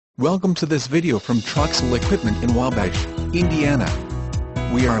Welcome to this video from Troxel Equipment in Wabash, Indiana.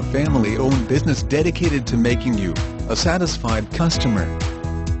 We are a family-owned business dedicated to making you a satisfied customer.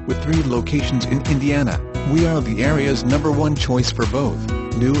 With 3 locations in Indiana, we are the area's #1 choice for both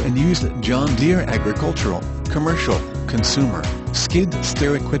new and used John Deere agricultural, commercial, consumer, skid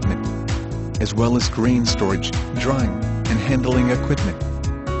steer equipment, as well as grain storage, drying, and handling equipment.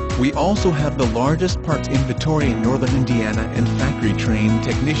 We also have the largest parts inventory in northern Indiana and factory-trained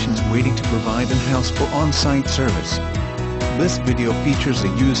technicians waiting to provide in-house for on-site service. This video features a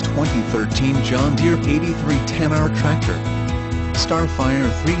used 2013 John Deere 8310R tractor. Starfire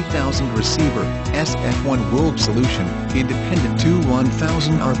 3000 receiver, SF1 World Solution, independent to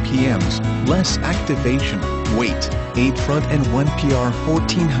 1000 RPMs, less activation, weight, 8 front and 1 PR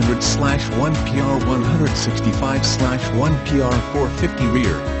 1400/1 PR 165/1 PR 450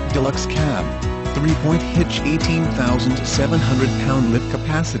 rear, deluxe cab, 3-point hitch 18,700 pound lift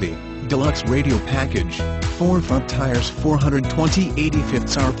capacity, deluxe radio package, 4 front tires 420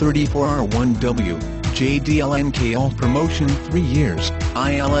 85ths R34R1W, JDLNK all promotion 3 years,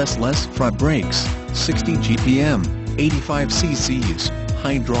 ILS less front brakes, 60 GPM, 85 cc's,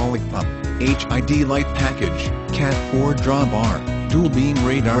 hydraulic pump, HID light package, Cat 4 drawbar, dual beam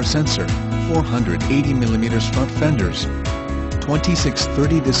radar sensor, 480mm front fenders,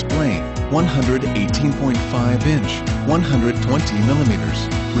 2630 display, 118.5-inch, 120mm,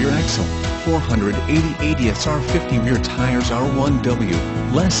 rear axle, 480 ADS-R50 rear tires R1W,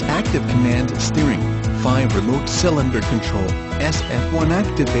 less active command steering, 5 remote cylinder control, SF1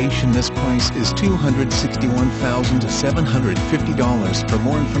 activation. This price is $261,750. For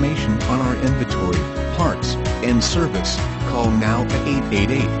more information on our inventory, parts, and service, call now at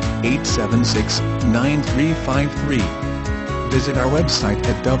 888-876-9353. Visit our website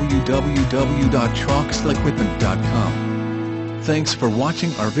at www.troxelequipment.com. Thanks for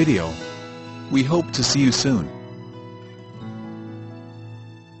watching our video. We hope to see you soon.